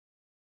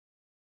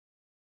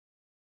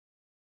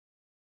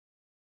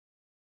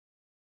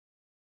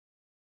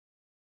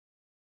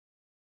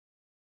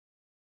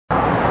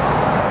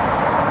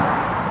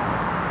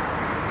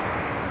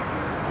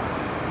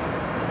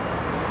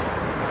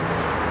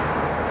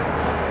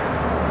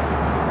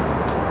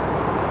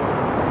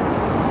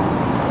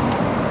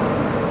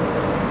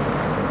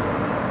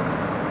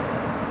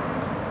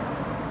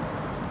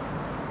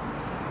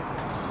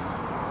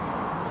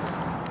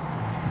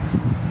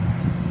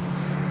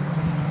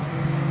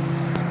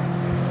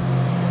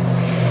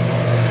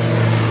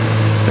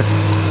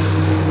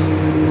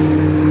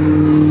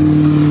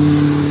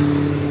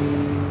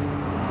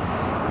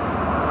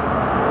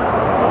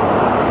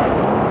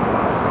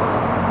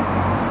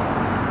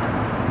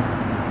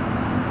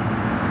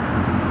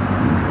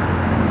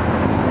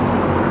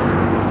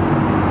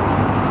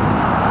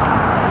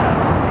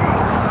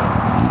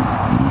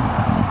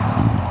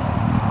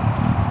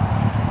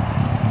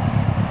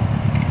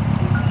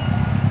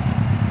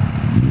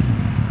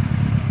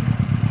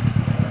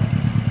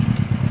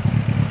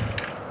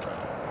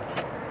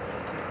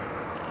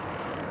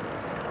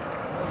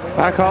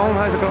Hi Colin,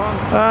 how's it going?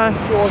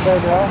 Sure, very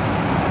well.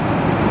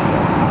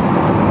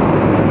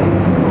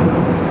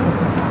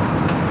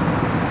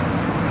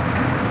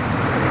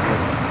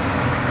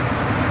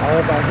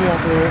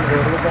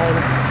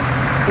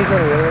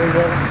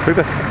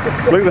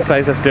 Look at the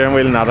size of the steering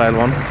wheel in that aisle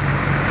one.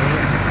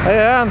 Hey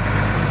Ann.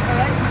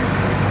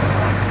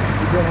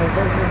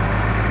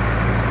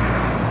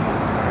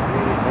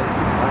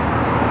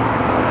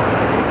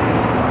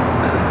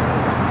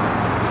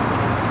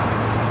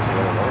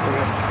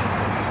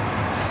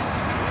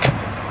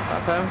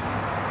 That's him.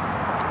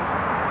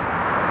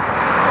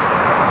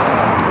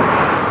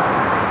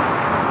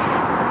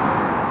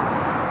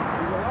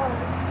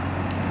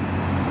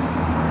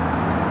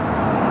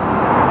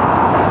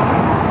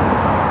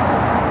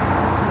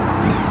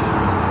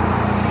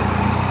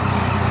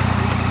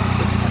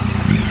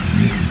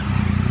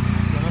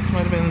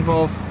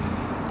 Involved.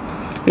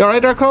 You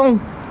alright there, Colin?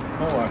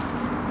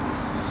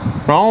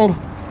 Oh, Ronald?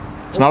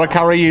 It's not a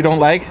carry you don't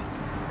like?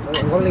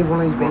 one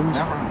of these bins.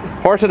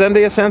 Horse it into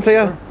you,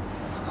 Cynthia?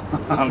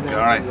 Okay,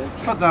 alright.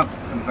 Put that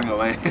thing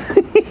away.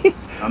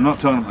 I'm not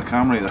talking about the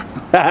camera either.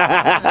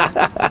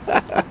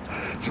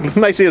 It's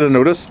nice of you to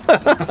notice. I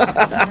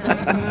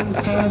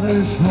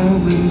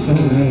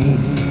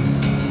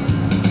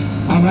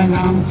went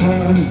on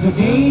for the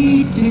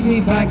day to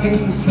be back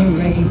in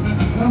Torray,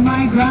 where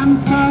my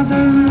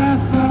grandfather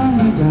left on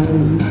the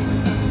down.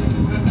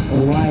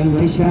 Oh, I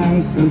wish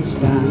I could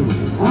stand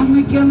on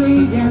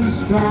Magilligan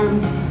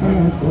strand,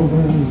 or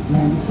over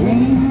Glen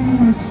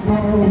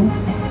snow.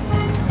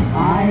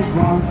 I'd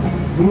walk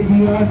through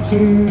the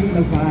orchard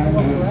of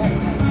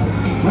Ireland,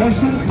 where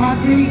St.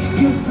 Patrick's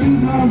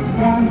cathedral's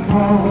grand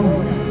hall.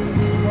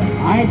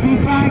 I'd be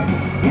back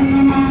in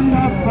the land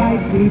of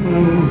bright blue,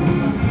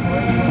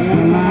 in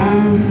the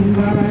land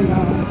that I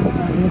love,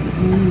 that is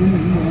in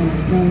the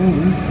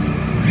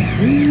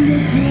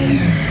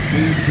great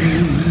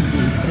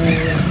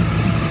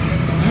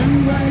and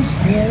we're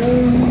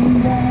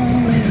strolling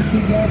down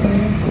together,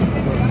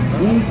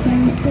 we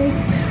can take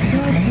the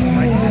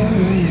world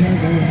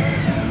together.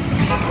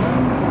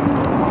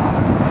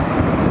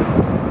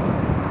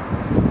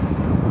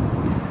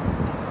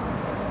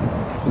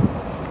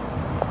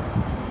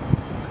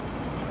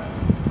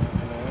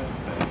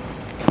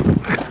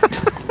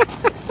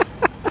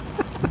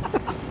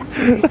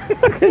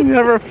 You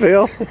never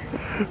fail.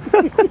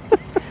 You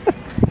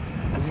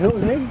know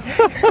what I mean?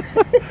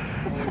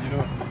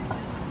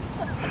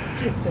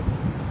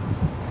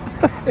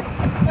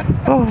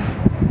 Oh.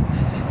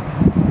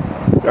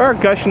 You're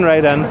gushing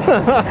right in.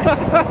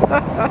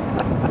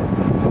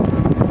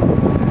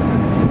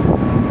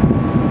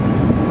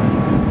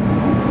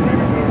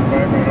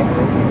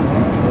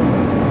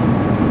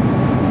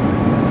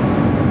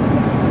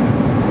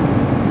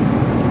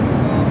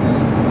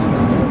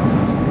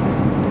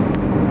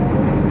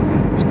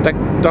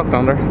 Ducked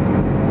under.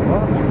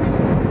 What?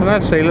 And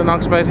that seal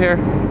knocks about here.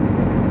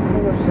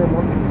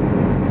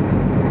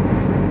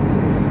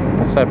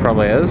 That's how it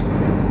probably is.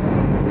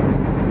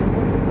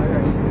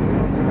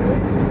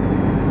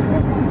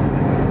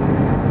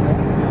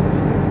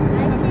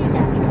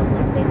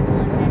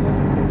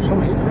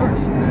 Some heat.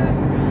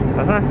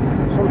 Isn't there?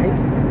 Some heat.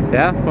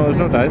 Yeah, well there's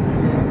no doubt.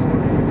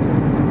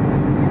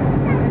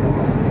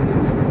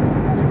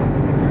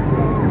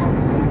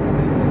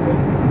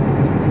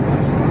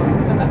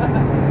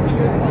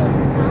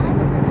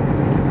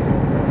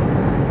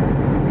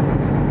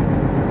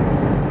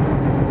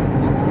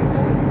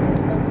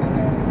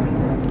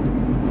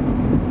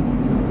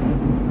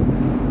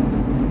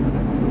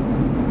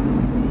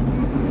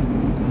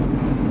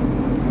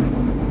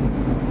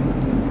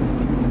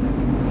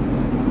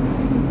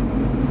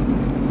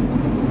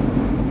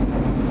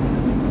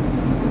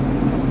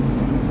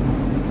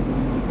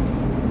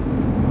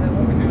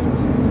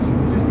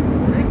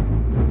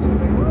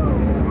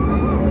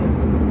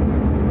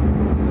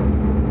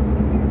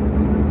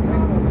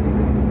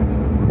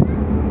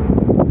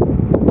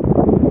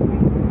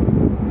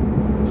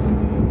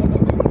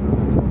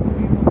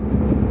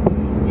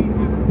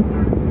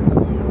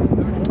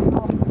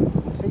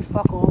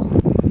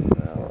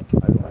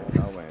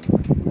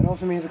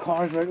 Also means the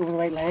car's right over the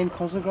right line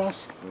because of the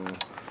grass.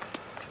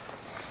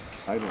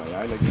 I don't know,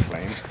 I like the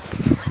plane.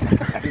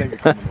 I like it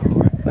coming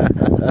over.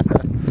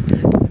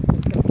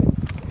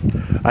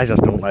 I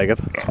just don't like it.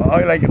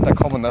 I like it, they're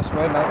coming this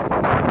way now.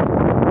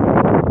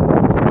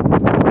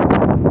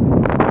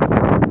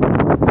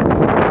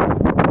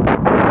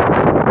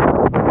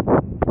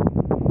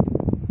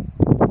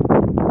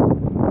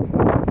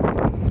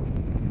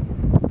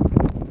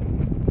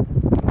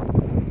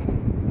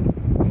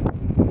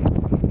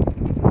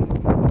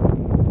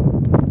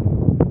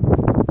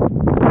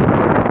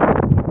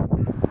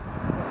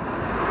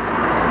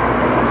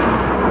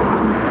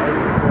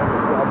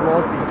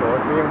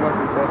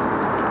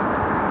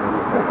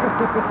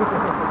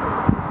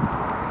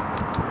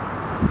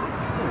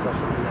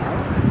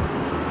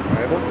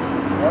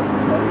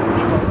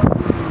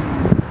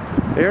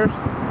 Cheers.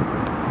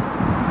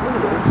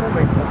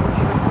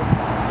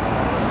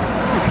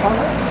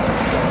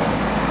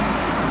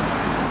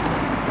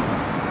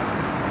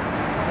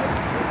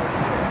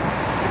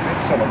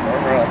 on up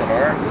there, we're half an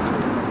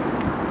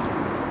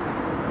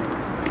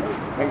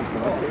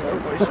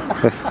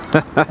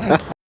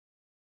hour.